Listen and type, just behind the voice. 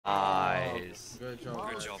Nice. Good job.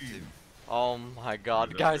 Good job, team. Oh my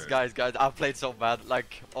god, guys, I played so bad.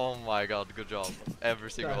 Like, oh my god, good job, every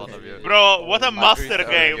single one of you. Bro, what a I master treated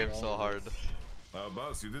game. the game so hard.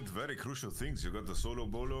 Boss, you did very crucial things. You got the solo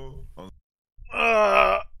bolo on.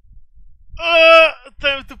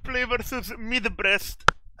 Time to play versus MIDBEAST.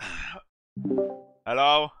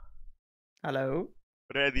 Hello? Hello.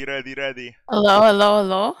 Ready.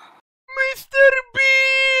 Hello. Mr.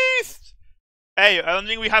 Beast! Hey, I don't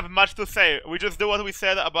think we have much to say. We just do what we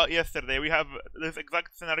said about yesterday. We have this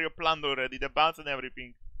exact scenario planned already, the bans and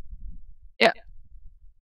everything. Yeah.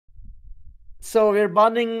 So we're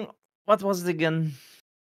banning. What was it again?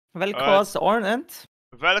 Vel'Koz, Ornn, and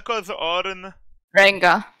Vel'Koz, Ornn,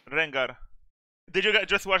 Rengar. Did you guys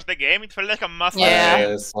just watch the game? It felt like a master. Yeah.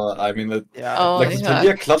 Yes, I mean, it, yeah. Oh, like yeah.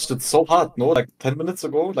 Talia clutched it so hard, no? Like 10 minutes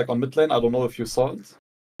ago, like on mid lane. I don't know if you saw it.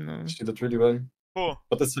 No. She did really well. Who?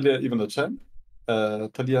 But is Talia even a champ?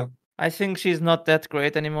 Talia. I think she's not that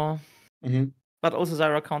great anymore. Mm-hmm. But also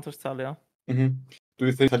Zyra counters Talia. Mm-hmm. Do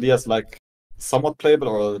you think Talia's like somewhat playable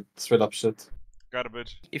or straight up shit?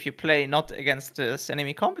 Garbage. If you play not against this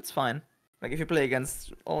enemy comp, it's fine. Like if you play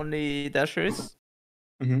against only dashers,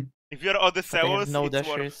 Mm-hmm. If you're but they Odysseus, have no it's worth.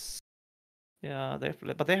 dashers. Yeah,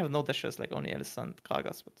 but they have no dashers like only Alice and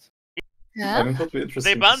Gragas. But I Yeah? mean, it would be interesting.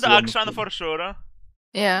 They to banned see on Akshan the- for sure.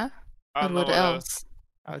 Yeah. I But don't know what else?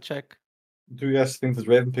 I'll check. Do you guys think that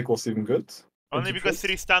Raven pick was even good? Only because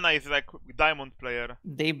Tristana is like diamond player.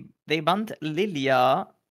 They banned Lilia,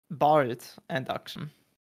 Bard, and Action.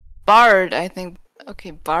 Bard, I think.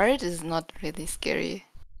 Okay, Bard is not really scary.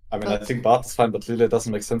 I mean, I think Bart is fine, but Lilia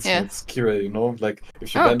doesn't make sense. Yeah. And it's Kira, you know? Like,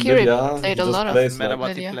 if you Oh, ban Kira Lilia, he played a just lot of plays No matter like, what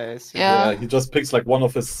he Lilia. plays. Yeah. yeah, he just picks like one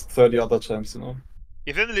of his 30 other champs, you know?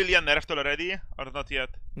 Isn't Lilia nerfed already? Or not yet?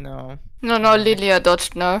 No. No, Lilia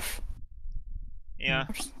dodged nerf. Yeah.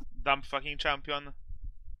 Dumb fucking champion.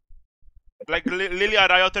 Like Lilia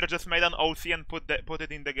Rioter just made an OC and put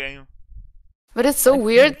it in the game. But it's so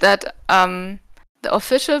weird that the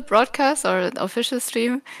official broadcast or the official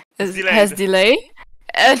stream has delay,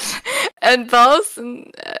 and Pulse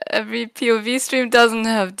and every POV stream doesn't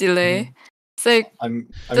have delay. It's like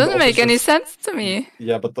doesn't make any sense to me.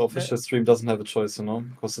 Yeah, but the official stream doesn't have a choice, you know?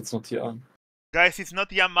 Because it's not TR. Guys, it's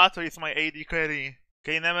not Yamato, it's my AD carry.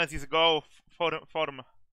 K-Nemesis, go form.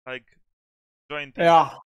 Like, join team. Yeah.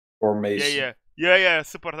 Formation. Yeah,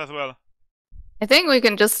 support as well. I think we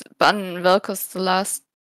can just ban Vel'Koz the last.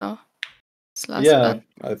 No, it's last Yeah, ban.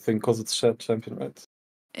 I think because it's shared champion, right?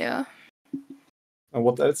 Yeah. And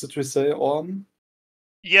what else did we say on?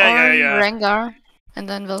 Yeah. Rengar, and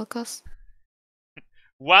then Vel'Koz.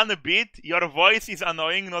 One bit, your voice is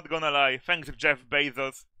annoying, not gonna lie. Thanks, Jeff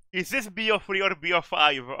Bezos. Is this BO3 or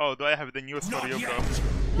BO5? Oh, do I have the news for you, bro?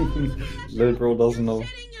 Lil bro doesn't know.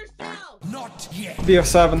 Not yet.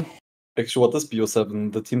 BF7. Actually, what is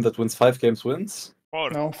BO7? The team that wins 5 games wins?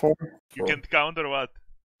 4. No, 4. You can't count or what?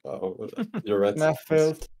 Oh, you're right. Math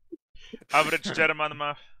failed. Average German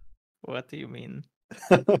math. What do you mean?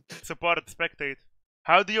 Support, spectate.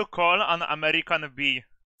 How do you call an American B?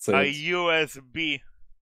 Say A it. USB.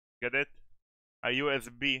 Get it? A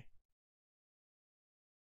USB.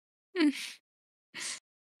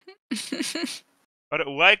 Or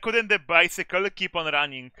why couldn't the bicycle keep on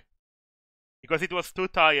running? Because it was too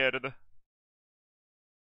tired.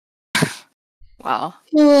 Wow.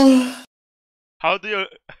 How do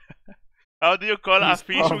you call a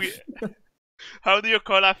fish with how do you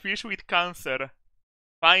call a fish with cancer?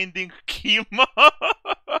 Finding chemo.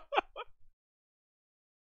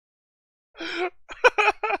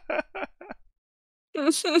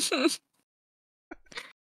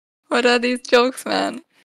 What are these jokes, man?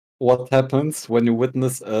 What happens when you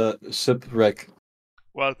witness a shipwreck?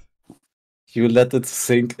 What? You let it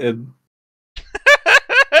sink in.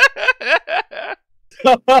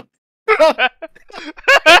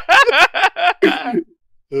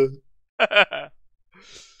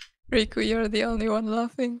 Riku, you're the only one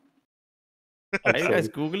laughing. Are you guys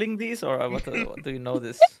googling these or what do you know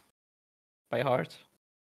this by heart?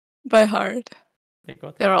 By heart. Like,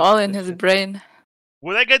 what? They're all in his brain.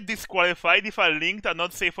 Would I get disqualified if I linked a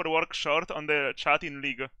not safe for work short on the chat in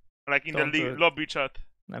League? Like in Don't the do league it. lobby chat?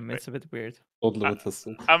 I mean, it's a bit weird. Don't limit us.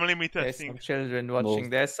 I'm limited There's thing. some children watching.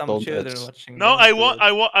 There's some don't children edge. watching. No, Don't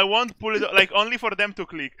do it. I won't pull it like only for them to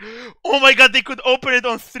click. Oh my god, they could open it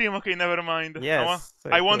on stream. Okay, never mind. Yes.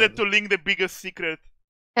 I wanted to link the biggest secret.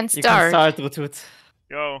 And You start. can start Drututt.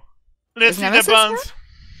 Yo, let's Is see the Nemesis bans.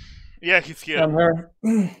 Yeah, he's here. I'm here.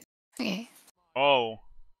 Okay. Oh,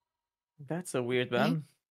 That's a weird ban.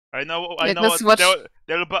 I know Yeah, what just watch-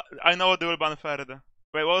 I know what they will ban further.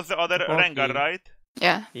 Wait, what was the other Support Rengar, league. right?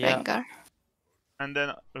 Yeah, Yeah. Rengar. And then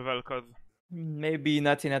Vel'Koz. Maybe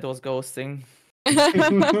Natinet was ghosting.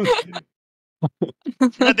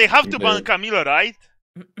 No, they have to ban Camille, right?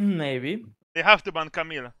 Maybe. They have to ban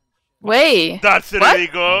Camille. Wait. That's What? really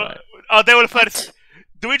good. Oh, they will first.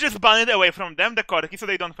 Do we just ban it away from them, the Corki, so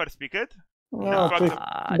they don't first pick it? No, fuck please.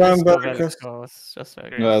 them. Ban Just go Vel'Koz. Vel'Koz, just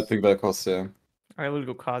Vel'Koz. Yeah, I think Vel'Koz, yeah. I will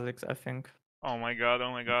go Kha'Zix, I think. Oh my god,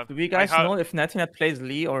 oh my god. Do we guys know if Natinet plays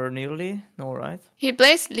Lee or Nearly? No, right? He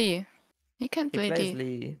plays Lee. He can He play plays Lee.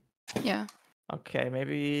 Lee. Yeah. Okay,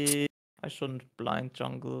 maybe I shouldn't blind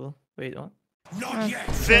jungle. Wait, what? Not yet.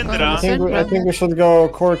 Syndra. I think we should go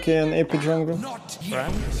Corki and AP jungle. Not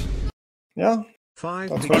Brand? yet. Yeah, 5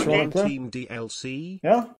 That's big what you wanna game play? team DLC.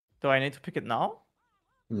 yeah. Do I need to pick it now?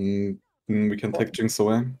 We can take Jinx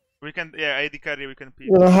away. We can, yeah, AD carry, we can pick.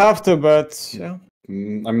 You don't have to, but yeah. I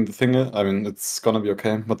mean, the thing is, I mean, it's gonna be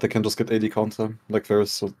okay, but they can just get AD counter, like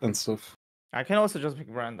Varus and stuff. I can also just pick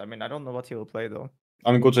Brand. I mean, I don't know what he will play though.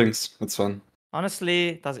 I mean, go Jinx, it's fine.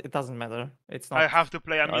 Honestly, it doesn't matter. It's not. I have to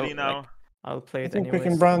play a I'll, melee now. like, I'll play I it think anyway.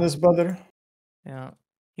 picking Brand is better. Yeah,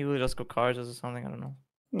 he will just go Karjas or something. I don't know.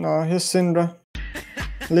 No, he's Syndra.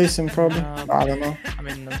 Lee Sin probably. I don't know. I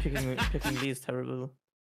mean, picking Lee is terrible.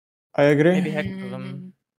 I agree. Maybe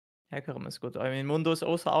Hecarim. Hecarim is good. I mean, Mundo is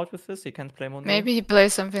also out with this. He can't play Mundo. Maybe he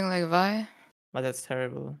plays something like Vi. But that's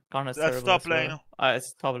terrible. Karna's That's terrible. top as well. lane.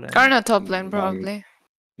 It's top lane. Karna top lane probably.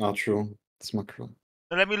 Not true. It's macro.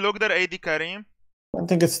 Let me look their AD carry. I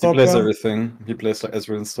think it's He top plays lane. everything. He plays like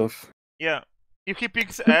Ezreal and stuff. Yeah. If he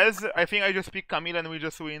picks Ez, I think I just pick Camille and we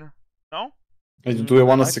just win. No? Do you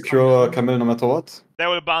want I to like secure Camille. Camille no matter what? They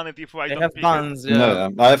will ban it if I They don't have pick bans, yeah. No,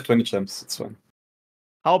 yeah. I have 20 champs. It's fine.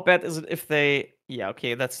 How bad is it if they? Yeah,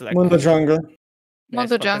 okay, that's like. Mundo jungle. Yes, Mundo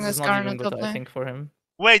but this jungle is is not Karna even good, top I lane. think, for him.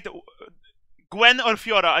 it. Wait, Gwen or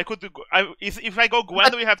Fiora? I could. If I go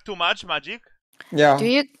Gwen, do we have too much magic? Yeah. Do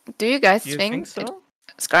you guys Do you think, think so?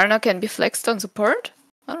 Skarna can be flexed on support?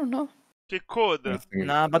 I don't know. She could. I think-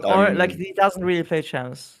 Nah, but I or mean- like he doesn't really play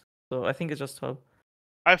champs, so I think it's just 12.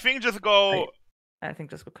 I think just go. I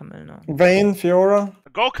think just go Camille now. Vayne, Fiora.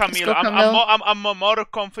 Go Camille. go Camille. I'm more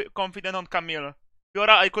confident on Camille.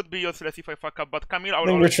 Fiora, I could be useless if I fuck up, but Camille, I I will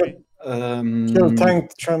think we always should be. kill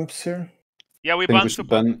tank champs here. Yeah, we I think ban we should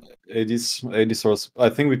support. ban AD source. I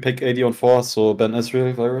think we pick AD on 4, so ban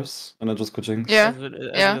Ezreal virus, and then just go Jinx. Yeah.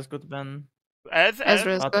 Ezreal is good ban. Ez.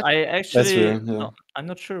 Ezra is But good. I actually, Ezreal, yeah. no, I'm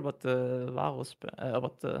not sure about the Varus ban.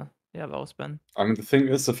 About the Varus ban. I mean, the thing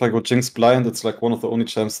is, if I go Jinx blind, it's like one of the only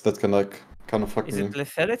champs that can like kind of fuck Is me. it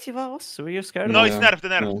lethality Varus? Were you scared? No, of it's Yeah, nerfed,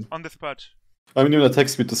 nerfed yeah. on this patch. I mean, even attack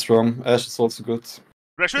speed is strong. Ashe is also good.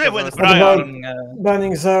 But should I win Because What Briar? about-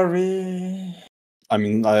 Banning Zari. I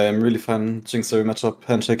mean, I am really fan Jinx every matchup,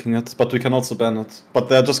 handshaking it, but we can also ban it. But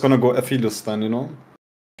they're just gonna go Aphelios then, you know?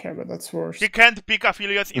 Okay, but that's worse. He can't pick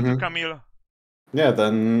affiliates into Mhm. Camille. Yeah,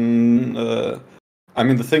 then. I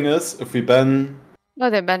mean, the thing is, if we ban. No,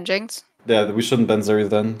 they ban Jinx. Yeah, we shouldn't ban Zeri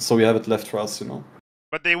then, so we have it left for us, you know?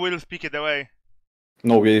 But they will pick it away.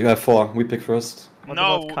 No, we have 4. We pick first. What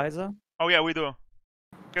No. about Kaiser? Oh yeah, we do.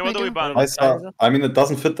 Okay, what We do we do. ban? Kaiser? I mean, it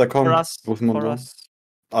doesn't fit the comp For us. with For Mundo. us.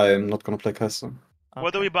 I am not gonna play Kaiser.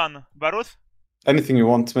 What do Okay. we ban? Varus? Anything you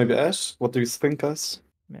want, maybe Ashe? What do you think, guys?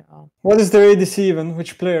 Yeah. What is their ADC even?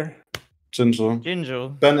 Which player? Jinjo.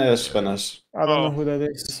 Jinjo, Ben Ashe, Ben Ashe. I don't Oh. know who that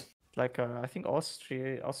is. like I think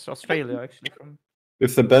Australia actually from.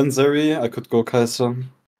 If they ban Zeri, I could go Kaiser.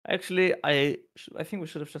 Actually, I think we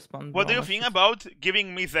should have just banned. What do you Braum, think actually. about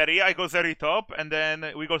giving me Zeri? I go Zeri top, and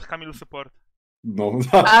then we go Camille support. No.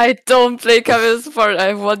 I don't play Camille support. I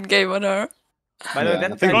have one game on her. By the way, Yeah, I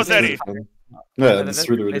that think Go it's guy- Zeri. fun. But Yeah, that it's guy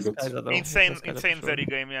really, really plays good. Kaiser, though. Insane, This Kaiser insane for sure. Zeri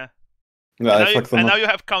game, yeah. Yeah, I fucked them And now up. you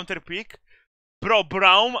have counter pick. Bro,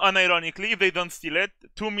 Braum, unironically, if they don't steal it,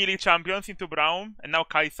 2 melee champions into Braum, and now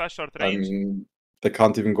Kaisa, short I range. mean, they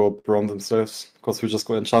can't even go Braum themselves, because we just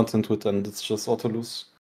go enchant into it and it's just auto lose.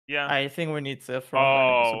 Yeah. I think we need front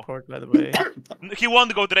Oh. support, by the way. He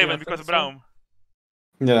won't go Draven Yeah, I because think so. Braum.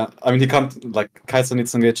 Yeah, I mean, he can't, like, Kaiser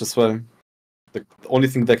needs to engage as well. The only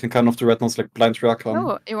thing they can kind of do right now is, like, blind Rakan.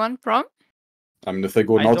 Oh, you want Prom? I mean, if they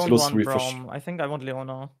go I don't Nautilus, want we push. Braum. I think I want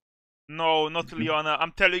Leona. No, not Leona.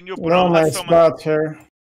 I'm telling you, No, Braum has nice so much. bad here.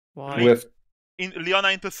 Why? We have, Leona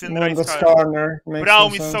into Syndra Mundo is hard. Skarner. makes Braum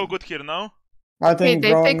no is sense. so good here, no? I Okay, think they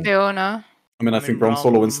pick Braum. Leona. I mean, I think Braum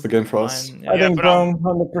solo wins the game for us. fine, I yeah. think Braum.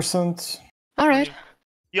 Braum 100%. Alright.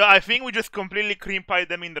 Yeah, I think we just completely cream pie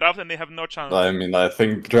them in draft and they have no chance. I mean, I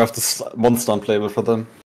think draft is monster unplayable for them.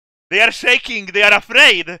 They are shaking, they are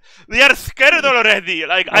afraid, they are scared already.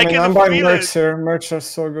 Like, I, I mean, can I'm buying feel mercs it. here. Mercs are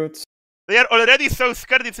so good. They are already so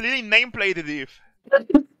scared, it's really nameplate diff.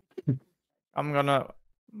 I'm gonna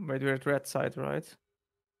wait. We're at red side, right?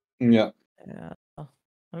 Yeah. Yeah.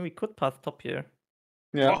 We could path top here.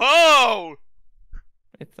 Yeah. Oh!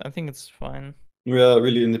 I think it's fine. We are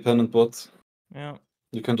really independent bot. Yeah.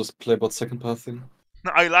 You can just play bot second pathing.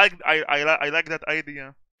 No, I like that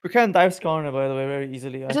idea. We can dive corner, by the way, very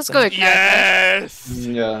easily. I Just think. go ignite, right? Yes!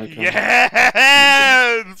 Yeah, I can.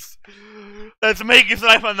 Yes! Let's make his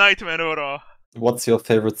life a nightmare, bro. What's your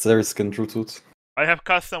favorite Zeri skin, Drututt? I have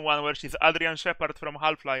custom one where she's Adrian Shepard from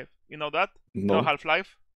Half-Life. You know that? No. No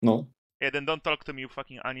Half-Life? No. Yeah, then don't talk to me, you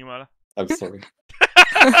fucking animal. I'm sorry.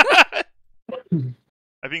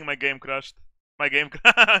 I think my game crashed. My game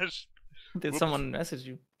crashed. Did someone message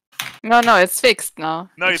you? No, it's fixed now.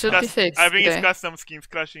 No, it it's should be fixed. I think today. it's custom skins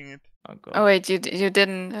crashing it. Oh god. Oh wait, you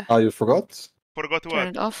didn't Ah, you forgot? Forgot turn what?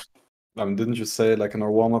 it off. Didn't you say like in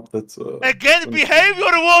our warm-up that... Again,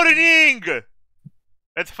 behavior warning!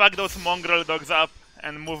 Let's fuck those mongrel dogs up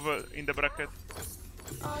and move in the bracket.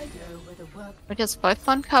 We just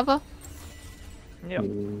 5-1 cover? Yeah.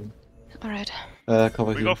 Alright.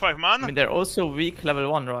 Cover We here. go 5 I man? mean, they're also weak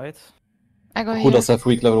level 1, right? I go Who here. does have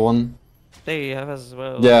weak level 1? They have as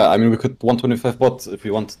well. Yeah, I mean we could 125 bot if we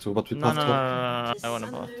wanted to, but we No, path no, no, top. no, no, I want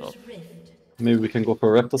to bot top. Maybe we can go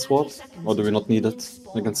for a Raptor sword? Or do we not need it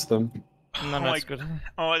against them? No, my that's good.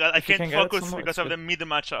 Oh my god, I If you can't can get it focus somewhere, because it's of the good. mid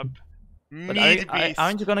matchup. But Mid-beast.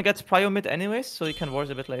 aren't you gonna get prio mid anyways, so you can ward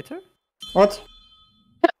a bit later? What?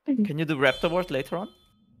 Can you do Raptor ward later on?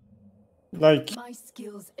 Like,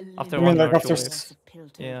 After you mean 1 like or after 2 waves?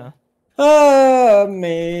 Yeah.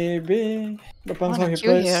 maybe. Depends how Wanna he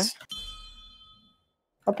queue here. plays.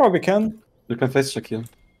 I probably can. You can face check here.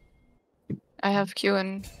 I have Q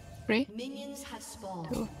in 3.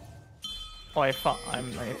 Oh, I felt.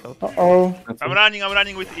 Uh-oh. I'm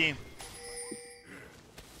running with E.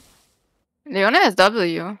 Leona has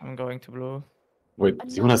W. I'm going to blue. Wait,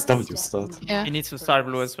 you want to W start? Yeah. He needs to start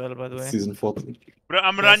blue as well, by the way. Season 14. Bro,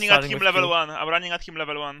 I'm Yeah, running at starting him with level Q. 1. I'm running at him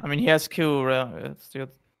level 1. I mean, he has Q. Still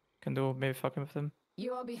can do maybe fuck him with him.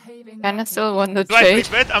 Kinda still want to Do I trade.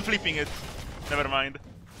 flip it? I'm flipping it. Never mind.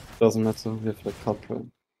 Doesn't matter, we have like half pro.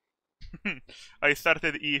 I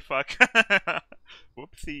started E, fuck.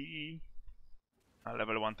 Whoopsie.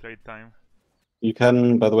 Level 1 trade time. You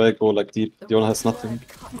can, by the way, go like deep. Diona has nothing.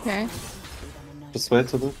 Okay. Just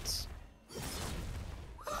wait a bit.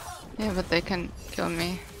 Yeah, but they can kill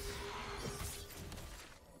me.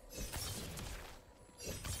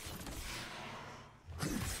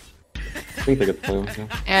 I think they get pro, yeah.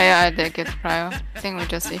 Yeah, I did get prio. I think we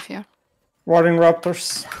just leave here. Warding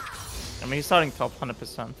Raptors. I mean, he's starting top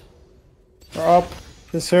 100%. They're up.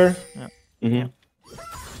 He's here. Mm-hmm.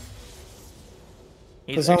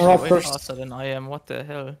 He's There's some actually way Raptors. faster than I am. What the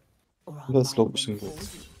hell? That's slow pushing bot.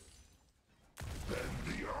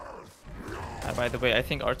 By the way, I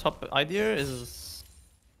think our top idea is.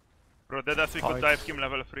 Bro, that us we could Hard. dive him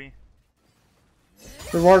level 3.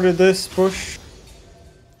 Rewarded this push.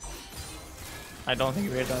 I don't think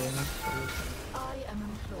we're dying.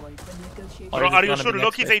 Or Bro, is it are you gonna sure? be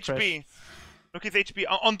Look next his wave crash? HP. Look his HP.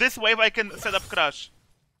 On this wave I can set up crash.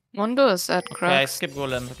 Mundo is at Okay, I Crux. skip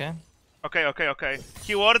golem, okay? Okay.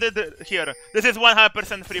 He warded here. This is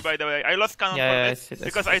 100% free, by the way. I lost cannon Yeah, for I this see it,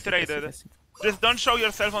 because see I it, see it, traded. see it. Just don't show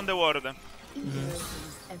yourself on the ward.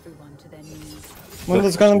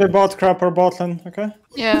 Mundo's gonna be bot crap or bot lane, okay?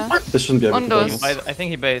 Yeah. This shouldn't be able to Mundo's. do this. I think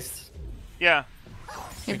he based. Yeah.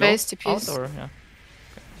 He We go based out TPs. or yeah.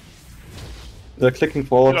 They're clicking He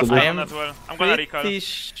forward a lost bit. cannon as well. I'm gonna recall. Pretty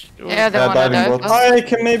sure. Yeah, they Yeah, wanna diving dive bot. us. I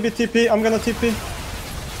can maybe TP. I'm gonna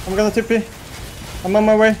TP. I'm on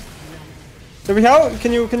my way. Do we have?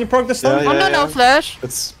 Can you proc this Yeah, stun? Mundo yeah. no flash.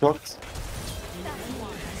 It's blocked.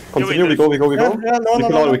 Continue, we this. go. Yeah,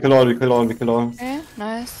 no. We kill all. Okay,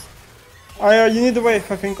 nice. You need the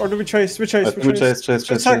wave, I think. Or do we chase? We chase. We chase.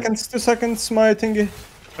 2 seconds, my thingy.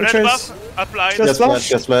 We Red chase. buff applied. Just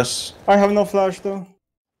flash. Yes, flash. I have no flash though.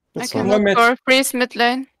 I That's can fine. One look mid. for freeze mid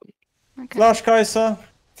lane. Okay. Flash Kai'Sa.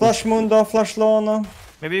 Flash Mundo. Flash Lona.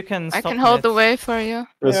 Maybe you can. I stop can hold mid. the way for you.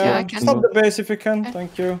 Yeah, I can. Stop the base if you can. Okay.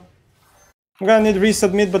 Thank you. I'm gonna need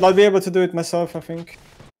reset mid, but I'll be able to do it myself, I think.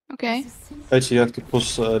 Okay. Actually, you have to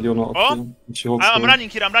push Leona up Oh. here. She holds I'm the- running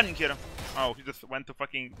here. Oh, he just went to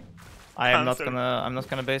fucking. I'm cancel. not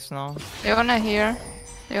gonna base now. Leona here.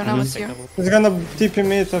 Leona was here. He's gonna TP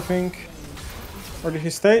mid, I think. Or did he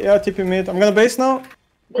stay? Yeah, TP mid. I'm gonna base now.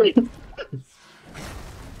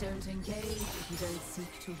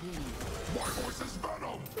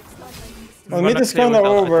 Well, mid is kinda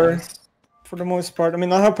over. For the most part. I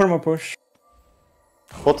mean, I have perma push.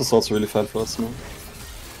 Bot is also really fine for us now.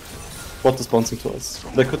 Bot is bouncing to us.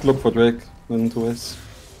 They could look for Drake in 2 ways.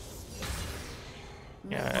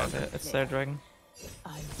 Yeah, it's their dragon.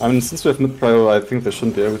 I mean, since we have mid prior, I think they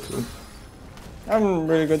shouldn't be able to. I'm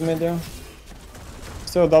really good mid, yeah.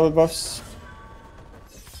 Still double buffs.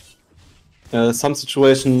 Some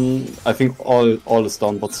situation, I think all is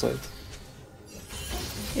down bot side.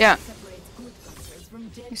 Yeah.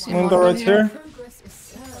 You see Mundo Mondo right here.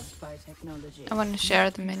 I want to share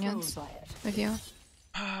the minions with you.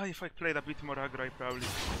 If I played a bit more aggro, I probably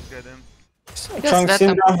get him. Chunk let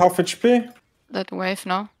them- Syndra, half HP. That wave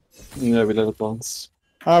now. Yeah, we let it bounce.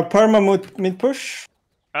 Perma mid push.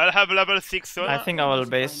 I'll have level 6 Sona. I think I will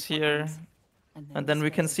base here, and then we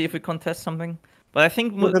can see if we contest something. But I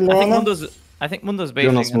think With the Luana? Mundo's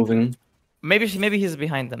basing. Leona's moving. Maybe he's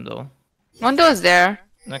behind them though. Mondo is there.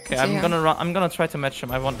 Okay, See I'm him. gonna run. I'm gonna try to match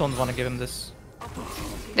him. I don't want to give him this.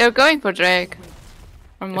 They're going for Drake.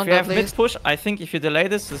 Or If you Mondo, have mid please. push, I think if you delay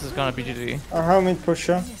this, this is gonna be GG. I have mid push,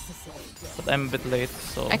 yeah. But I'm a bit late,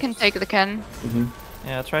 so I can take the can.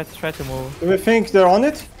 yeah, try to move. Do we think they're on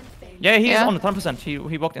it? Yeah, he's Yeah. on it 100%.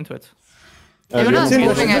 He walked into it. Leona's Leona's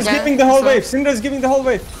moving Syndra's again. giving the whole so- wave. Syndra's giving the whole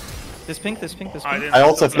wave. This pink. I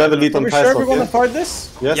also have level lead Are on we sure we Kai'Sa, wanna okay? fight this?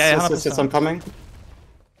 Yes, Yeah, yes, I'm coming.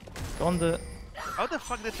 Go on the. How the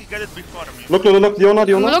fuck did he get it before me? Look, Leona.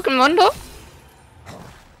 Look, Mondo.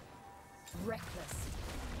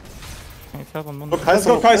 Can you tell on Mundo? Look, Let's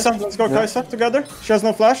go Kai'Sa. Kai'Sa. Let's go Kai'Sa together. She has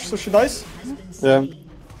no flash, so she dies. Yeah.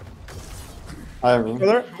 I will.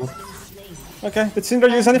 Together. Okay, did Syndra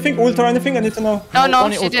use anything? Ult or anything? I need to know. No,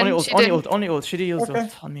 only she ult, didn't. She didn't. only ult. She did use Okay.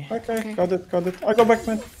 ult on me. Okay, got it. I go back,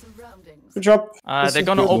 man. Good job. This They're is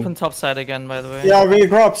gonna good. open top side again, by the way. Yeah, we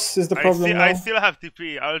drops is the problem I now. still have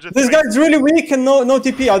TP. I'll just. This try- guy's really weak and no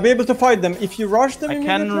TP. I'll be able to fight them. If you rush them I can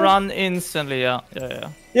immediately- run instantly. Yeah.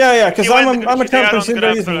 Yeah, because He I'm went- a they are champion. on Syndra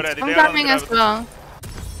grabs isn't. already, I'm they are on coming as grabs. well.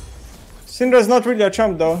 Syndra's not really a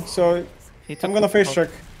champ though, so He took I'm gonna the face top. check.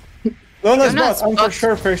 Leona's Leona's bot. I'm for bot.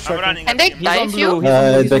 sure face I'm checking. running. Can they at him. He's on dive you? blue. He's on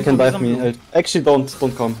blue, They he's can on dive blue. me. Actually,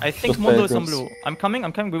 don't come. I think Just Mundo play is on aggressive. blue. I'm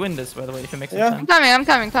coming. We win this, by the way, if you make some Yeah. time.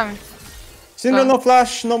 I'm coming. Syndra no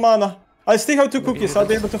flash, no mana. I still have 2 cookies. I'll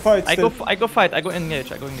be able to fight. I still. go fight. I go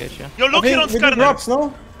engage. Yeah. Yo, I look here think on we do Skarner. drops,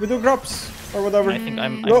 no? We do drops or whatever. I think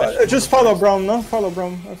I'm. No, better. just follow Brown, no? Follow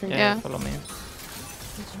Brown. I think. Yeah, Yeah. follow me.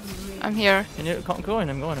 I'm here. Can you go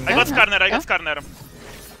in? I'm going. I got Yeah. Skarner. I Yeah. got Skarner.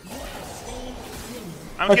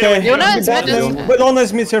 I'm Okay. killing Leona him. is mid. But Leona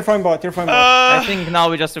is mid. You're fine bot. You're fine bot. I think now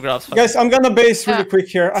we just do grabs. Fuck. Guys, I'm gonna base really Yeah. quick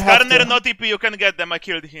here. I have Skarner to. no TP. You can get them. I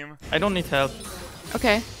killed him. I don't need help.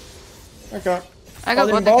 Okay. Okay. I got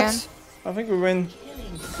Calling bot again. bots. I think we win.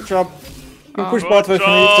 Good job. We Oh. push bot Good wave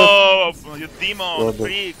when we use it. job, you demon, What the-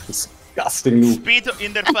 freak. Disgusting noob. Spit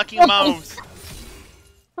in their fucking mouths.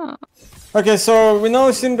 Okay, so we know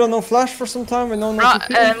Syndra no flash for some time. We know no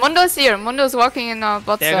TP. Mundo's here. Mundo's walking in our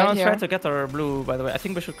bot They're side gonna try here. to get our blue, by the way. I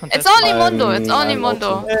think we should contest. It's only Mundo. It's only I'm Mundo.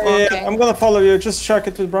 also- Yeah, Okay. I'm gonna follow you. Just check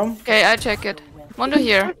it with Brom. Okay, I check it. Mundo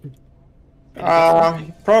here.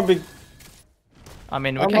 Probably. I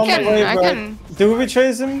mean, we I'm can. on the way, I but can. do we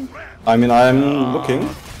chase him? I mean, I'm looking.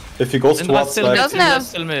 If he goes Syndra towards still like, mid. Doesn't Syndra have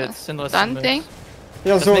still mid. Syndra still Done mid. thing.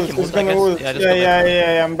 Yeah, Just so make him he's ult, I gonna guess. ult. Yeah, Yeah, just go back.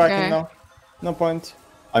 yeah, I'm backing Okay. now. No point.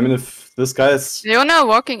 I mean, if this guy is Leona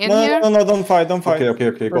walking in No, here. no, don't fight, don't fight. okay,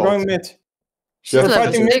 We're go. going out. mid. She's Yeah, We're level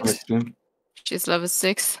fighting fighting mid. 6. She's level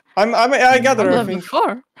 6. I got I'm her, I level think.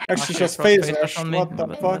 4. Actually, Okay, just pro- phase phase rush. on me. What the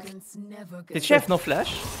But- fuck? Did she have no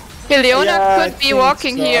flash? Okay, Leona Yeah, I could be think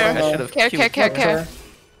walking so. here. I don't know. should've Care. Sure.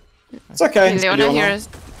 It's okay. Leona Leona. here is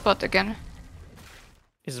bot again.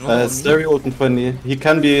 Is Mundo on me? Stereo ult in 20. He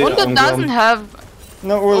can be Mundo on doesn't ground. have.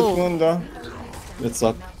 No ult, Oh. Mundo. It's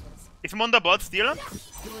up. Is Munda bot still?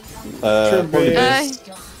 Should Probably be. base.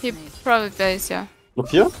 He probably plays, yeah. Look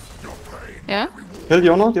here. Yeah? Kill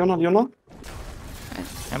Leona.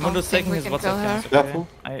 And Mundo's think taking we his can bot kill second. her. It's okay. Careful.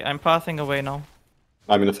 I'm pathing away now.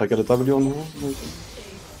 I mean, if I get a W on her, maybe.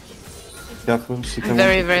 Careful, she can.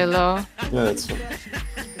 Very, very low. Yeah, it's fine.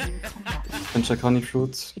 Can check honey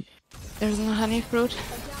fruits. There's no honey fruit.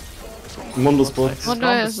 Mundo spot. Mundo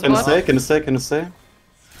is Can you what? stay? Can you stay?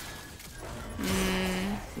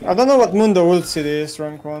 I don't know what Mundo ult CD is,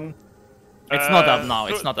 rank 1. It's not up now.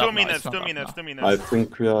 It's not up now. 2 minutes, It's not 2 up minutes, now. 2 I minutes.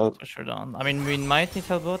 think we are. For sure down. I mean, we might need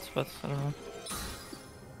help bots, but I don't know.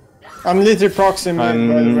 I'm literally proxy mid,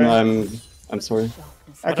 by the way. I'm sorry.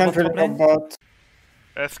 I What can't about really top help lane? bot.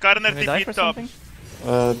 Skarner Can we die for TP top. something?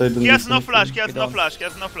 They didn't. He has do no something. flash, he has We no don't. flash, he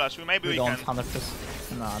has no flash. Maybe We we don't. can.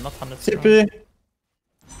 100%. Nah, not 100%. TP.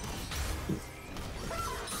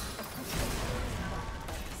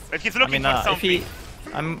 But he's I looking mean, for if something. he...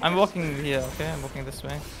 I'm walking here, okay? I'm walking this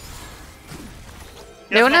way.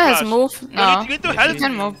 He has Leona no has flash. moved. You No. need to Yes, help He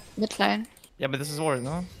can him. move mid lane. Yeah, but this is war,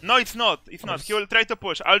 no? No, it's not. It's not. He will try to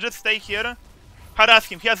push. I'll just stay here. Harass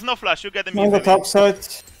him. He has no flash. You get him On the easily. top side.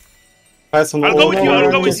 Guys, I'll go with you,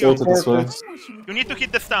 I'll go with you. This way. You need to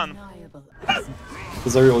hit the stun.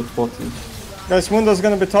 There's very old 14. Guys, Mundo's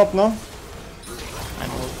gonna be top now.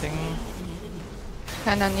 I'm ulting.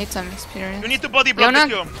 Kinda need some experience. You need to body block the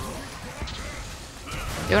Q.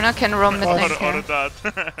 Leona can roam mid lane Or here. that.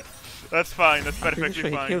 That's fine, that's Pretty perfectly sure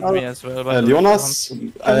he fine. killed me as well. But Leonas,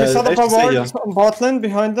 Can we set up a ward on bot lane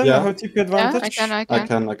behind them? Yeah. I have TP Yeah, advantage. I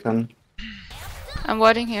can. I can. I'm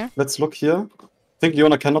warding here. Let's look here. I think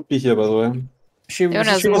Leona cannot be here, by the way. She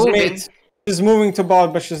Leona's was moving. mid. She's moving to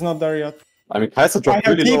bot, but she's not there yet. I mean, Kai'Sa I dropped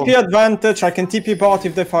have really low. TP advantage. I can TP bot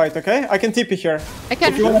if they fight, okay? I can TP here. I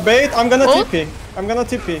can. If you wanna bait, I'm gonna Ult? TP. I'm gonna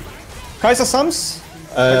TP. Kai'Sa sums?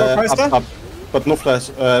 I go Kai'Sa? Up, but no flash.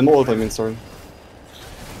 No ult, I mean, sorry.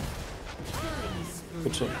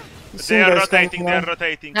 Good job. They are Syndra is rotating, coming they are now.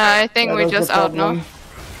 rotating. No, I think Yeah, we that's the just out now. problem.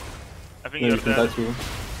 I think Yeah, you're you can die dead. too.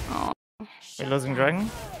 we're losing Dragon.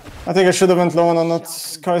 I think I should have went Leona, not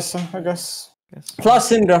Kai'Sa, I guess. Yes. Plus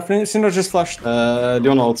Syndra. Syndra just flashed.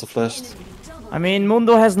 Leona also flashed. I mean,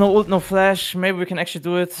 Mundo has no ult, no flash. Maybe we can actually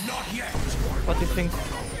do it. What do you think?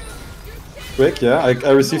 Quick, yeah.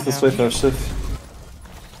 I received this wave of shift.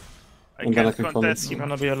 I And then I can't can contest comment. I'm him.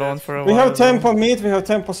 gonna be alone for a We while. have tempo mid, we have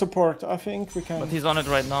tempo support. I think we But can. he's on it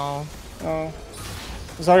right now. Oh.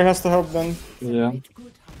 Zari has to help then. Yeah.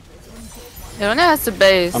 Leona has the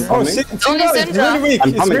base. I'm Oh, coming. Only Syndra is Syndra. really weak. I'm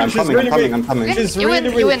It's coming, really- I'm she's coming, really I'm coming, weak. I'm coming. She's You really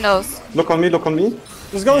win. You weak. win those. Look on me, look on me.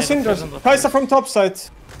 Let's go Yeah, Syndra. doesn't look Kai'Sa from top side.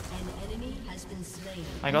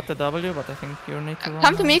 I got the W, but I think you need to run.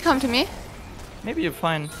 Come to me. Come to me. Maybe you're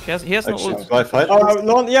fine. He has no Actually, ult. do I fight?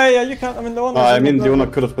 Yeah, you can. I mean, Leona. No, I mean, Leona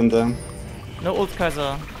could have been there. No ult,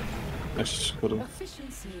 Kai'Sa. Actually, she could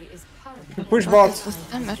have. Push bot.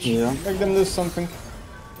 Damage. Yeah. Make them lose something.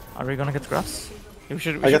 Are we gonna get grabs? We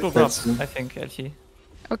should I get go grab, plates, yeah. I think, LT.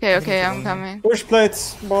 Okay, I'm coming. Push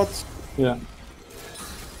plates, bot. Yeah.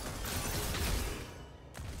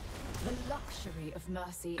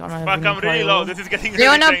 God, I have Fuck, been I'm really quite low. This is getting really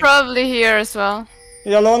Leona insane. probably here as well.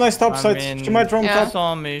 Yeah, Leona is top I side. mean, She might roam yeah. top.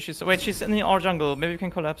 saw me. Wait, she's in our jungle. Maybe we can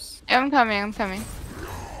collapse. Yeah, I'm coming.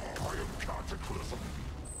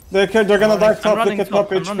 They're gonna dive I'm top. Look running at top.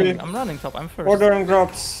 top HP. I'm running top. I'm first. Order and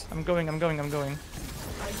grabs. I'm going.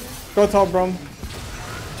 Go top, bro.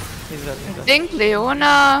 He's dead. I think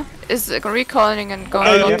Leona is recalling and going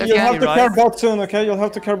Hey, out you'll have again. to right. care bot soon, okay? You'll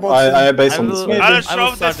have to care bot soon. I base I on this will- way. Maybe. I'll I will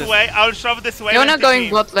shove start this this. way, I'll shove this way. Leona and going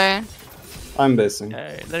TP. bot lane. I'm basing.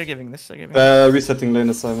 They're giving this. Resetting lane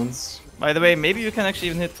assignments. By the way, maybe you can actually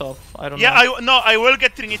even hit top. I don't Yeah, know. I will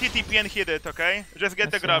get Trinity TP and hit it, okay? Just get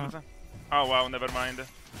the Yes, grabs. Oh wow, never mind.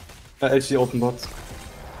 Actually, open bot.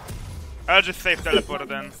 I'll just save teleport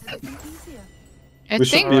then. I We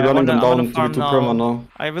should think be I running them wanna down farm to now. perma now.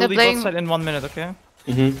 I will They're leave playing- outside in 1 minute, okay?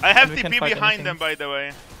 I have We can TP fight behind anything. them, by the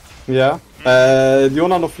way. Yeah.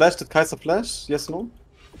 Leona no flash. Did Kai'Sa flash? Yes, no?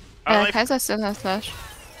 I don't know if Kai'Sa still has flash.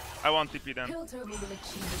 I want TP then.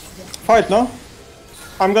 Fight, no?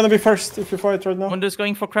 I'm gonna be first if you fight right now. Mundo's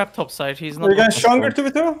going for crab top side. He's not. Are you guys stronger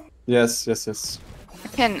 2v2? Yes.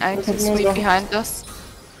 I can sweep behind us.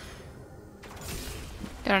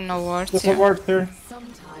 There are no wards There's a here. ward here.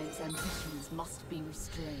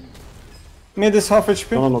 Mid is half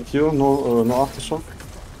HP. No Q, no aftershock.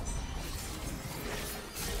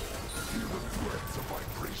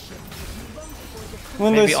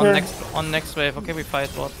 Mundo Maybe is on here. next wave. Okay, we fight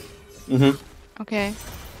bot. Okay.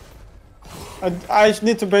 I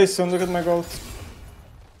need to base soon. Look at my gold.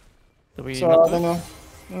 Do we So not I do don't it?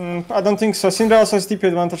 know. I don't think so. Syndra also has TP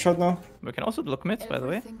advantage right now. We can also block mid, by the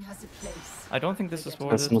way. I don't think this is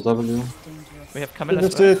worth That's no it. W. We have Camilla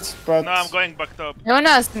That's as well. it, but No, I'm going back top. Leona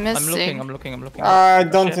is I'm missing. looking. I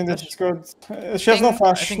don't She think has this is good. She has no I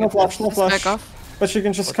flash, think no it's flash, no Just back flash. off. But she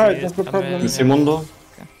can just Okay, kite, that's the come problem. in. You see Mundo?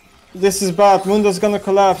 This is bad. Mundo's gonna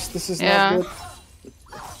collapse. This is Yeah. not good.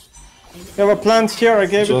 You have a plant here, I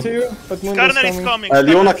gave it to you, but Mundo's Skarner is coming. coming.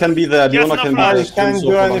 Leona can be there. Yes, Leona no can be flash. there. I can't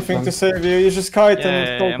do anything to save you. You just kite and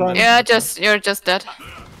it's Yeah, no time. You're just dead.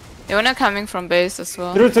 Leona coming from base as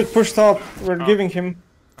well. Drututt pushed up. We're giving him.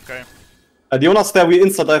 Okay. Leona's there. We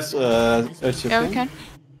insta dive. Yeah, we can.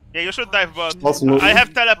 Yeah, you should dive bot. Also no- I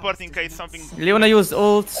have teleport in case something. Leona used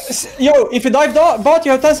ult. Yo, if you dive bot,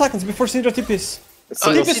 you have 10 seconds before Syndra TPs. Oh,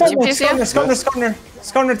 TP is it someone, TPs here?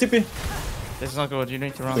 Skarner TP. This is not good. You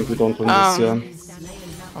need to I think we run. don't win this,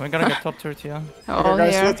 yeah. We're gonna get top turret here. All Okay,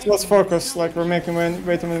 guys, here. let's focus. Like we're making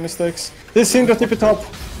way too many mistakes. This Syndra TP top.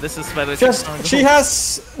 This is by the way. She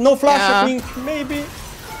has no flash. Yeah. I think maybe.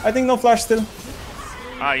 I think no flash still.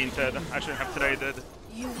 Ah, instead. I should have traded.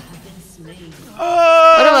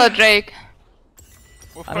 What about Drake?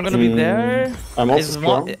 Of I'm course. gonna be there. I'm Is also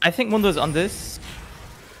strong. I think Mundo is on this.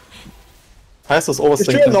 Heist is always Is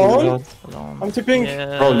she thinking alone? Alone. I'm tipping.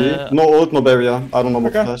 Yeah. Probably. No ult, no barrier. I don't know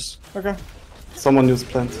what Okay. flash. Okay. Someone used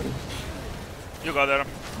plant. You got her.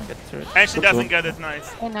 Get through it. And she Good doesn't job. get it, nice.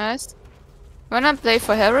 Very nice. Wanna play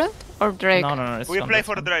for Herald or Drake? No, it's We gone, play it's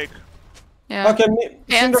for gone. Drake. Yeah. Okay,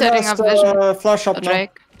 And Syndra setting has up vision. flash For up now.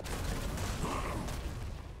 Drake.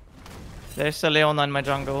 There's a Leona in my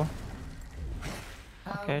jungle.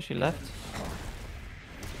 Okay, she left.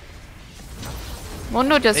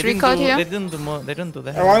 Mundo just recalled here. They didn't do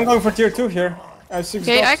the Oh, I'm going for tier 2 here. I have 6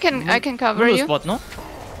 Okay, dots. I can cover Mundo you. spot, no?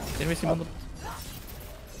 Didn't we see Mundo?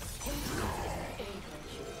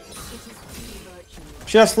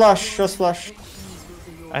 She has flash.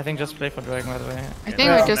 I think just play for Dragon, by the way. I think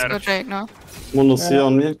Yeah. we just go Drake now. Mundo's here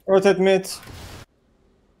on me. Rotate mid.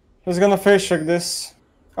 He's gonna face check this.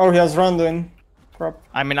 Oh, he has Rondo in. Crap.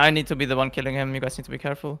 I mean, I need to be the one killing him. You guys need to be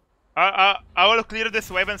careful. I will clear this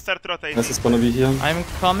wave and start rotating. This is gonna be here. I'm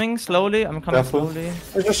coming slowly. Careful.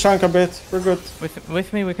 We just chunk a bit. We're good.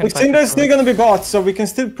 With me, we can If fight. Syndra is this still war. gonna be bot, so we can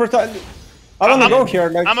still protect. I wanna go here.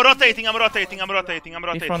 Like I'm rotating.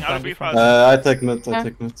 I'll be fast. I take mid, Yeah. I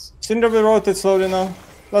take mid. Syndra will rotate slowly now.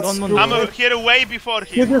 Let's Don't do move. I'm it. here way before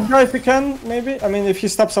Kill him. this guy if we can, maybe. I mean, if he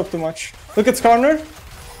steps up too much. Look at corner.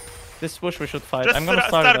 This push we should fight. Just I'm gonna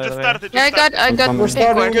start, start, by just the way. start it. Yeah, I got I'm big coming.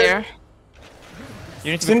 Starting ward it. here.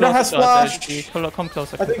 You need to be Syndra closer has to us, flash. Come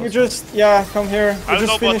closer. I think we closer. just come here. We I'll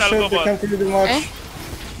just go bot, finish I'll go it. They bot. can't really do much. Okay.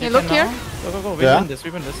 You look can here. now. Go. Yeah. We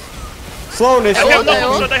win this. Slowly. I have no I hook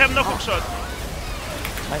ult. shot. I have no hook shot.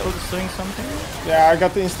 My ult is doing something. Yeah, I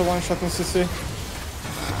got the insta one shot in CC.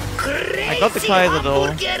 I got the Kaiser though.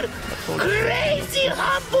 Crazy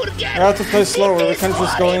hamburger! We have to play slower. We can't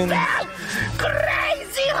just go in.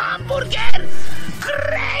 Crazy hamburger!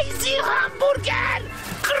 Crazy hamburger!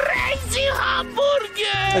 Crazy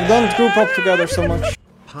hamburger! Like, don't group up together so much.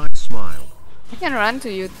 I can run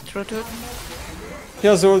to you, Drututt. He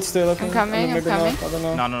has ult still. I think. coming, Maybe I'm coming. not, I don't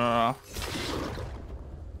know. No.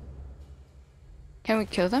 Can we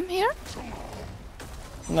kill them here?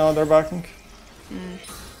 No, they're backing.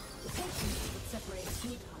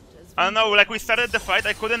 I don't know, like we started the fight,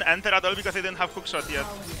 I couldn't enter at all because I didn't have hook shot yet.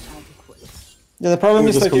 Yeah, the problem We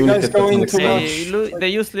is just that you guys communicate go with in the too next much. They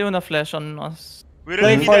used Leona flash on us. We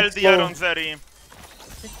really need fight LDR slow. on Zeri.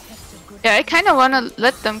 Yeah, I kind of want to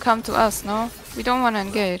let them come to us, no? We don't want to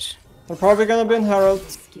engage. They're probably gonna be in Herald.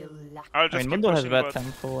 I'll I just mean, keep Mundo has pushing bad bot.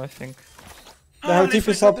 tempo, I think. They have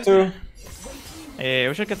TPs up too. Yeah,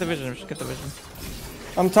 we should get the vision.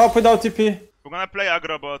 I'm top without TP. We're gonna play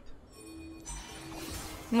aggro bot.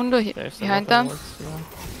 Mundo There's a behind lot of them. wards,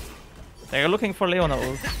 yeah. They're looking for Leona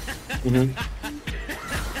ult.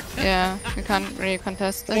 Yeah, we can't really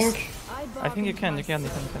contest this. Pink. I think you can.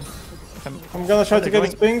 I'm gonna try to get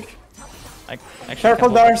this pink. I actually Careful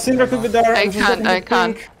can there. hold it. Syndra could be there. I I'm just can't, getting the I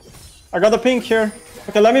can't. pink. I got a pink here.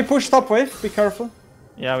 Okay, let me push top wave. Be careful.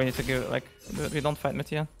 Yeah, we need to give we don't fight mid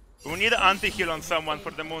here. We need anti-heal on someone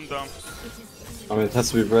for the Mundo. I mean, it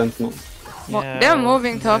has to be Brand, no? Yeah, They're well,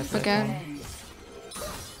 moving top right, again.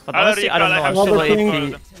 But I'll honestly, I don't know. recall, I I'm have still another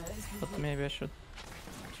AP, ping. but maybe I should.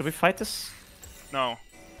 Should we fight this? No.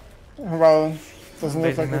 Well, doesn't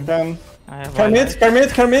look like we can. I have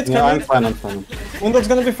Kermit. Yeah, I'm fine. Window's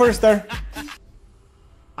gonna be first there.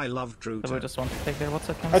 I love So we Drututt. just want to take their what's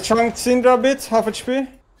I chunked Syndra a bit, half HP.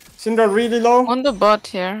 Syndra really low. Mundo bot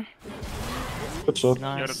here. Good shot.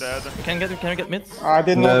 Nice. You're dead. Can we get mid? I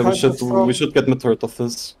didn't Yeah, know. we should get mid turret of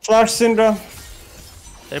this. Flash Syndra.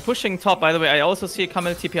 They're pushing top, by the way. I also see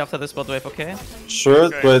Camel TP after this bot wave, okay? Sure,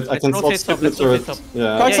 Okay. but I Let's can rotate skip top, mid let's rotate turret. top. Yeah,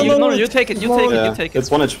 Yeah, Kaxon you, no, on you it. take it, yeah. you take it. It's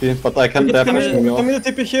 1 HP, but I can Give definitely me me off.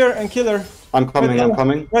 the TP here and kill her. I'm coming.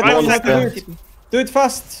 Wait, Right, you have to do second. it. Do it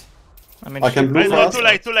fast. I mean, I can shoot. blue I know, fast.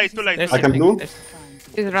 too late. There's I can TP. blue. There's-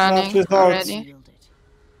 He's running she's out. already.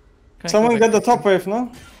 Okay, Someone go get back. the top wave, no?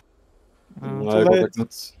 I too go late. back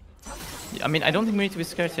mid. I mean, I don't think we need to be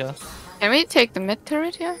scared here. Can we take the mid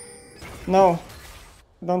turret here? No.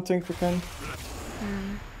 I don't think we can.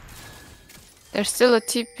 There's still a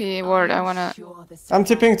TP ward. I wanna. I'm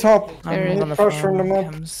tipping top. There is- Need pressure on the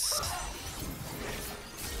map.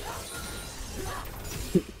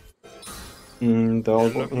 They're all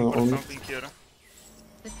Looking for on. something here.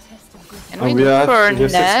 And we We look have for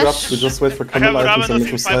 6 Nash. grabs, we just wait for I have Camel items and Ravenous mid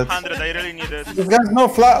in to side. 500, I really need it. If there's no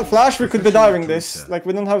flash, we could be diving this. Like,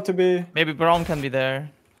 we don't have to be. Maybe Brown can be there.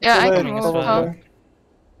 Yeah, I Too can late, move probably. top. probably.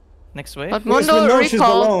 Next wave. But Because we Mundo know she's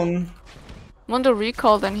recalled. alone. Mundo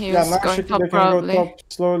recalled and he Yeah, was now going they top can probably. go top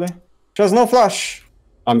slowly. She has no flash.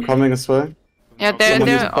 I'm coming as well. Yeah, they're Someone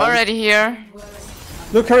use they're bomb. already here.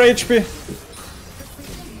 Look her HP.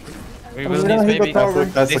 We I'm will gonna need hit the maybe. tower.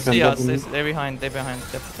 Guys, They I can see get us. them. They're behind. They're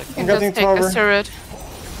protecting. I'm Just getting take tower. this turret.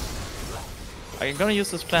 I'm gonna use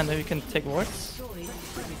this plan. Maybe we can take wards.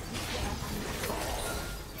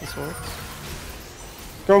 This works.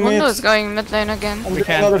 Go Mundo mid. is going mid lane again. We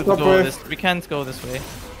can't go this. We can't go this way.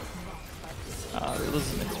 We're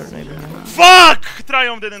losing mid turn maybe. Fuck!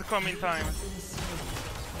 Triumph didn't come in time.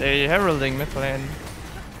 They're heralding mid lane.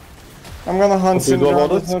 I'm gonna hunt Okay, go Syndra, about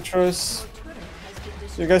there's it. no choice.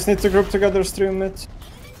 You guys need to group together, stream mid.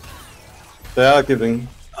 They are giving.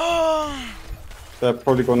 They're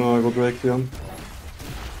probably gonna go Drake here.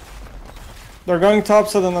 They're going top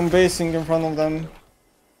side and I'm basing in front of them.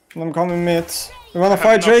 And I'm coming mid. You wanna I have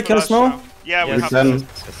fight no Drake, flash yes, no? now. Yeah, we We have can.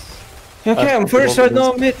 to. Okay, I'm to first go right for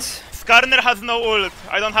now, this. mid. Skarner has no ult.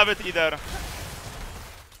 I don't have it either.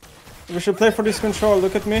 We should play for this control,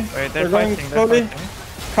 look at me. Wait, they're going fighting. slowly. They're fighting.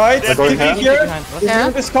 Kite, They're going TP hand. here. Behind us. It's Yeah.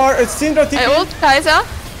 gonna be Scar, it's Syndra TP. I ult Kai'Sa.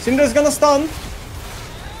 Syndra's gonna stun.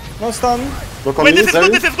 No stun. Look on Wait, me, this is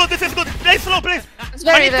good, Zeri. this is good, this is good. Play slow, please. It's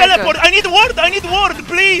I very, need very teleport. good. I need ward,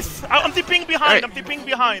 please. I'm tipping behind. Right. I'm tipping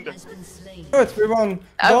behind. Good, we won.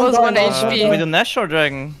 I Don't was die one now, HP. don't We die. do Nash or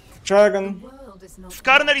Dragon? Dragon.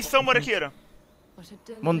 Skarner is somewhere here.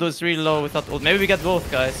 Mundo is really low without ult. Maybe we get both,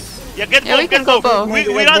 guys. Yeah, get Yeah, we both, can get go both. both. We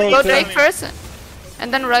Maybe run get Go both. Drake each. first,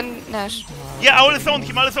 and then run Nash. Yeah, I will zone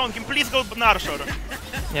him. Please go Narshor.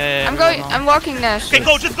 Yeah, I'm going. I'm walking Nash. Okay,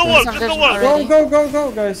 go, just go wall, Some just go vision wall. already.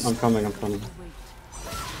 Go, guys. I'm coming, I'm coming.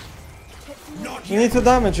 You need to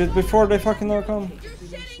damage it before they fucking all come.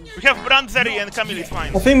 We have Brand, Zeri, and Camille is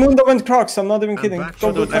fine. I think Mundo went Crocs, I'm not even kidding. back.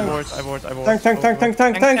 Go Dude, I tank. ward.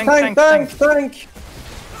 Tank.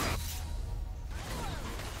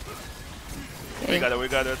 We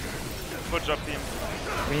got it. Good job, team.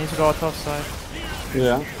 We need to go out top side.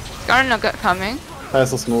 Yeah. Skarner coming.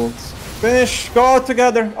 Kai'Sa's moved. Finish, go out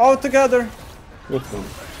together. Good one.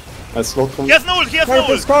 I slowed them. He has no ult, he has no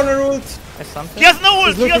Careful, ult. Skarner ult. I stunned He has no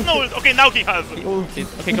ult, he has no ult. Okay, now he has. He ulted.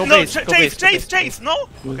 Okay, go No, base. Go base. Go base. chase, no?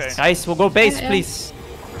 Okay, Guys, we'll go base, Yeah. please.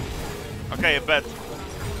 okay, bet.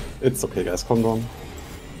 It's okay, guys, calm down.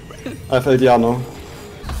 I have LDR now.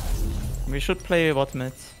 We should play bot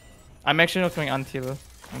mid. I'm actually not going anti-heal.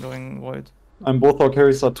 I'm going void. I'm both our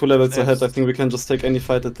carries are 2 levels Yes. ahead. I think we can just take any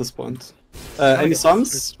fight at this point. Any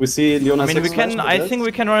sums? We see Leona. I mean, we can. I think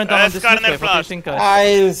we can run it down on this mid Skarner wave. What do you flash. think, guys?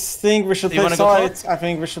 I think we should Do you play wanna go side. I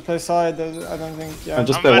think we should play side. I don't think, yeah. And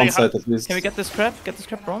just I'm play very one side at least. Can we get this crap? Get this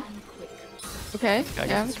crap, bro? Okay. I Yeah,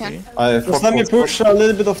 guess we it's can. free. Just let me push a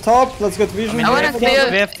little bit of top. Let's get vision. I I wanna we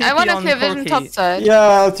clear. have TP I wanna on clear vision top Corki. side.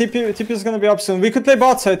 Yeah, TP is gonna be up soon. We could play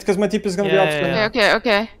bot side because my TP is gonna be Yeah, up yeah, soon. yeah.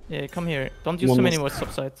 Okay. Yeah, come here. Don't use One too many more. words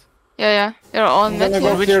top side. Yeah. They're all I'm mid gonna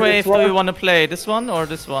here. go Which clear wave this do we wall. want to play? This one or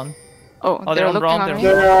this one? Oh, they're they're on looking brown, on they're me.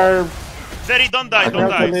 They are. Zeri, don't die, I don't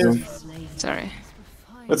can't die. believe. Sorry.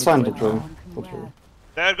 It's fine, don't worry. Don't worry.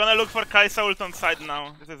 They're gonna look for Kai'Sa ult on side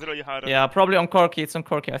now. This is really hard. Yeah, probably on Corki. It's on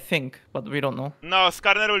Corki, I think, but we don't know. No,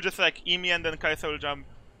 Skarner will just like E me and then Kai'Sa will jump.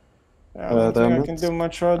 Yeah, I don't think I damn can it. do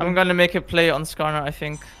much rather. I'm gonna make a play on Skarner, I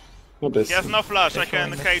think. No, this. He has no flash, I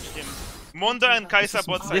can cage him. Mundo and Kai'Sa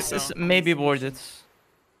both sides This now. is maybe warded.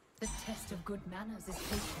 The test of good manners is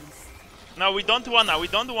patience. No, we don't wanna.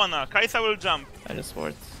 Kai'Sa will jump. I just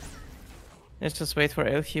ward. Let's just wait for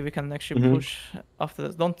Elhi. We can actually Mhm. push after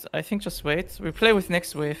this. Don't. I think just wait. We play with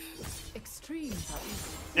next wave. Extremes are easy.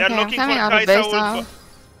 They are Okay, I'm looking for coming out of Kai'Sa base ult. now.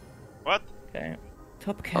 What? Okay.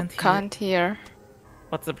 Top Oh, can't. heal. can't hear.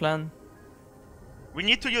 What's the plan? We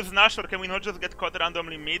need to use Nash or can we not just get caught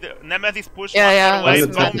randomly mid? Nemesis push Yeah, one yeah, for When wave, it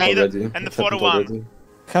let's go map happened mid, already. and It for happened one. already.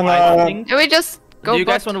 Can I I? think. Do we just go Do you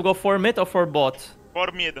guys bot want to go for mid or for bot? For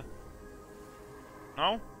mid.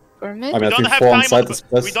 No? for mid? I mean, I don't think have 4 on time side on, is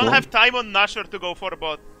best. we don't no? have time on Nashor to go for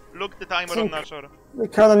bot. Look the timer on Think- Nashor. We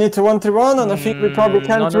kinda need to 1-3-1, and I think we probably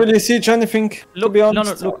can't no. really siege anything. To Look, be no,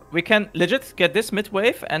 honest, look. We can legit get this mid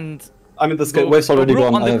wave and I mean, this Go- wave's go already group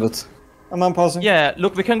gone. on I the- have it. I'm unpausing. yeah,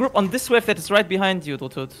 look. We can group on this wave that is right behind you,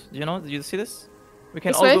 Drututt. Do you know? Do you see this? We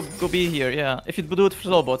can This all wave? go be here. Yeah. If you do it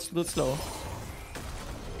slow, bots, do it slow.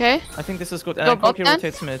 Okay. I think this is good. Go And bot Corki then?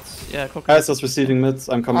 rotates mid. Yeah, Corki. Kai'Sa's receding mid.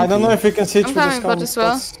 I'm coming. I don't to know you. if we can siege I'm with this coming bot count. as well.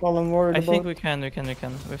 That's all I'm worried I think about. we can.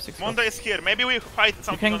 We have 6. Mondo is here. Maybe we fight You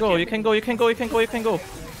something can on go. him. You can go. You can go. You can go. You can go.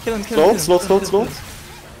 Kill him. Kill Slow, him. slow, slow, slow.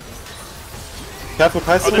 Careful, Oh,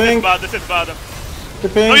 Kai'Sa. this is bad, this is bad.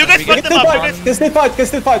 Tipping. No, you guys We fucked get them up, you one. guys, Can still fight, can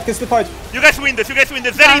still fight, can still fight. you guys win this, Zeri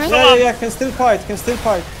is so Yeah, up. yeah, can still fight, can still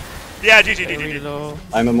fight. Yeah, GG, Really GG. low.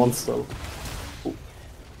 I'm a monster.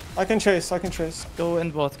 I can chase, I can chase. Go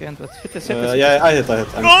and bot. Go and bot. Hit this. Hit this. Yeah, I hit.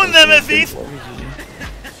 I'm Go Nemesis!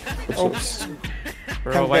 Oops.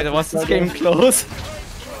 Bro, why was this game close?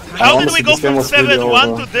 How did honestly, we go this game from was really 7-1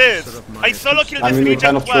 over. to this? I solo killed I this mean, we reject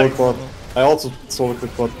kind of trolled twice. bot. I also solo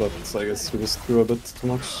clicked bot, but I guess we just threw a bit too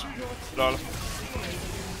much. Lol.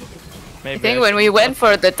 Maybe I think when we went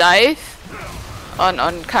for the dive on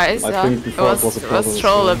Kai'Sa, I think it before it was a problem was as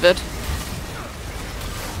troll well. a bit.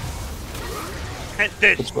 And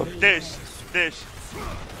dish.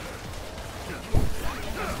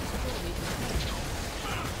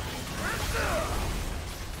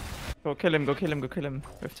 Go kill him, go kill him, go kill him.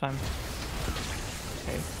 We have time.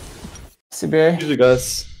 Okay. CBA. GG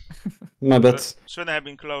guys. My bad. Shouldn't have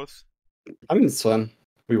been close. I mean, it's fine.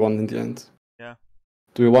 We won in the end. Yeah.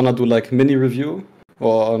 Do we wanna do like mini review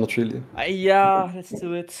or not really? Yeah, let's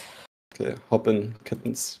do it. Okay, hop in,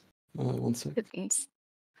 kittens. 1 sec. Kittens.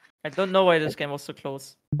 I don't know why this game was so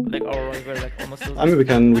close. Like, or we were like almost losing. I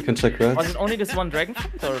mean, we can check that. Was it only this one dragon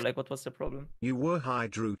fight, or like what was the problem? You were high,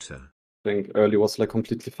 Drututt. I think early was like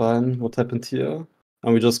completely fine. What happened here?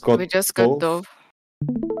 And we just got dove.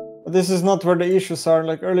 This is not where the issues are.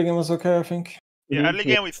 Like early game was okay, I think. Yeah, early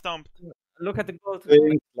game we stomped. Look at the gold. I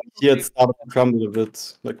think, like, here it started to crumble a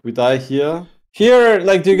bit. Like we die here. Here,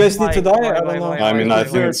 like, do you guys need to die? I don't know. I mean, I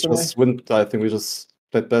think it's just wind. I think we just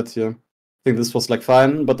played bad here. I think this was like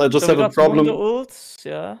fine, but I just have a problem.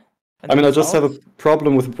 Yeah. I mean, I just have a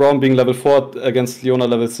problem with Braum being level 4 against Leona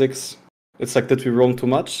level 6. It's like, did we roam too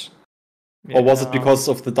much? Yeah. Or was it because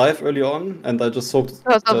of the dive early on and I just soaked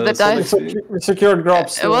because of the dive? We secured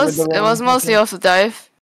drops. It was mostly off the dive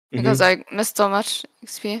because I missed so much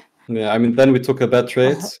XP. Yeah, I mean, then we took a bad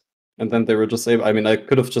trade and then they were just able. I mean, I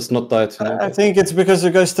could have just not died. You know? I think it's because you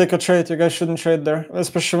guys take a trade. You guys shouldn't trade there,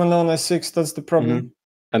 especially when Leona is 6. That's the problem.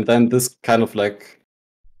 And then this kind of like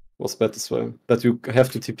was bad as well. That you have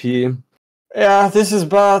to TP. Yeah, this is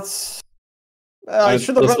bad. I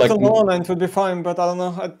should have like, run to Leona and it would be fine, but I don't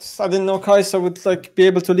know. I didn't know Kai'Sa would like be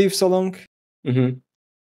able to leave so long. I mean,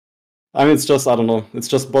 it's just, I don't know. It's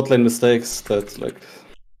just bot lane mistakes that like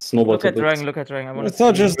snowballed a bit. Look at Dragon. It's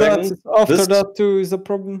not just that. After that too is a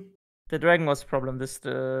problem. The Dragon was the problem. This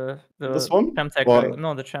one? Chamtech Dragon.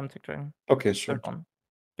 No, the Chamtech Dragon. Okay, sure.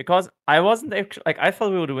 Because I wasn't actually like I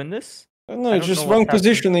thought we would win this. No, it's just wrong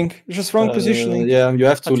positioning. It's just wrong positioning. Yeah, you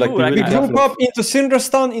have to like. Be really we group up into Syndra's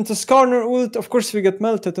stun, into Skarner ult. Of course, we get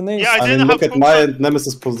melted and ace. Yeah, I mean, look at my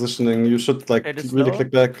Nemesis positioning. You should like really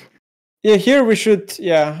click back. Yeah, here we should.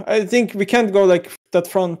 Yeah, I think we can't go like that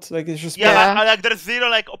front. Like it's just. Yeah, like there's zero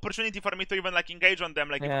like opportunity for me to even like engage on them.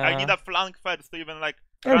 Like I need a flank first to even like.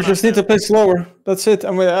 Yeah, we just need to play slower. That's it.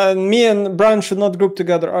 And me and Bran should not group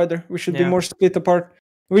together either. We should be more split apart.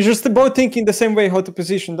 We just both thinking the same way how to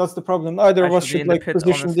position. That's the problem. Either of us should like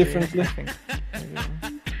position differently.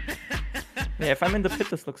 Yeah, if I'm in the pit,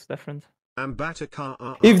 this looks different.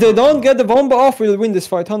 If they don't get the Wombo off, we'll win this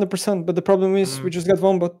fight 100%. But the problem is we just got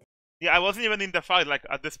Wombo. Yeah, I wasn't even in the fight like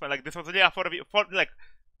at this point. Like this was really a 4v4, like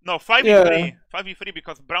no 5v3, 5v3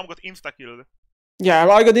 because Braum got insta killed. Yeah,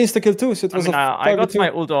 well, I got insta kill too, so it was I got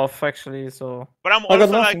my ult off actually, so. Braum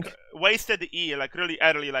also like wasted E like really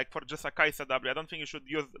early, like for just a Kai'Sa W. I don't think you should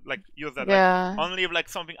use that. Yeah. Like, only if like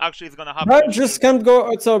something actually is gonna happen. Braum just can't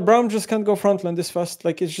go. So Braum just can't go frontline this fast.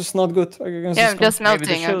 Like it's just not good. Yeah, I'm just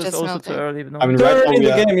melting. I'm just melting. I mean, right now, in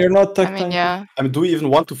the game, you're not. I mean, yeah. I mean, do we even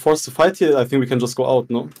want to force the fight here? I think we can just go out,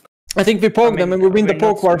 no? I think we poke them and we win the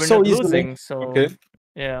poke war so easily. Okay.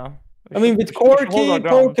 Yeah. I mean, with Corki,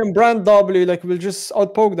 Poke, and Brand W, like we'll just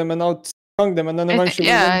outpoke them and out-tung them, and then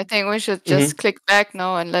eventually. I think we should just click back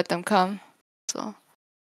now and let them come. So.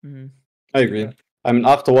 I agree. I mean,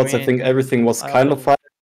 afterwards, I think everything was kind of fine.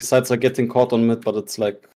 Besides, like getting caught on mid, but it's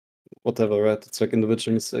like whatever, right? It's like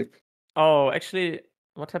individual mistake. Oh, actually,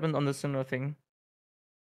 what happened on the similar thing?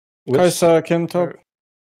 Kai'Sa came top.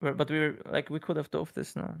 But we could have dove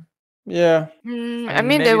this now. Yeah. I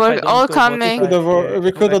mean, they were all coming.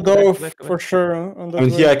 We could have dove for sure. On that I mean,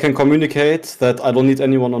 here I can communicate that I don't need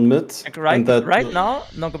anyone on mid. Like right now,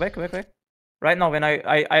 no, go back. Right now, when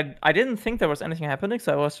I didn't think there was anything happening,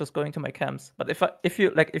 so I was just going to my camps. But if you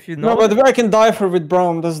know. No, but I can dive her with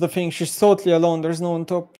Braum. That's the thing. She's totally alone. There's no one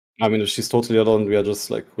top. I mean, if she's totally alone, we are just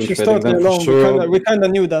like. She's totally alone. Sure. We kind of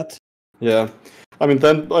knew that. Yeah. I mean,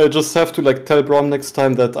 then I just have to like tell Braum next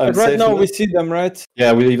time that I'm safe. Right now we see them, right?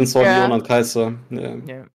 Yeah, we even saw Leon and Kai'Sa.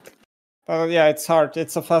 Yeah. Yeah, it's hard.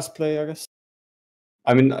 It's a fast play, I guess.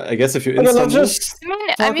 I mean, I guess if you I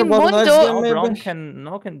mean, Mundo.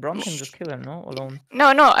 Braum can just kill him, no, alone.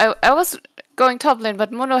 No, I was going top lane,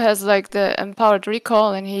 but Mundo has like the empowered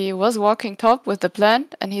recall, and he was walking top with the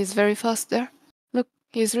plant, and he's very fast there. Look,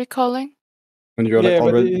 he's recalling. When you're like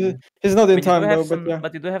already... he's not in time though,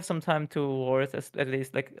 but you do have some time to ward at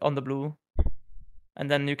least like on the blue, and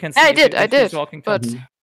then you can see. I did, but I did,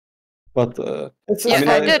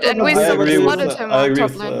 and we spotted him I on agree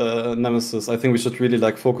top with lane. Nemesis. I think we should really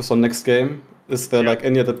like focus on next game. Is there like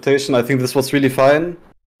any adaptation? I think this was really fine.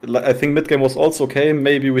 I think mid game was also okay.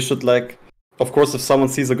 Maybe we should like, of course, if someone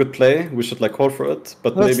sees a good play, we should like call for it.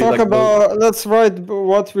 But let's maybe talk like about let's write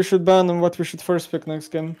what we should ban and what we should first pick next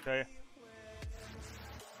game. Okay.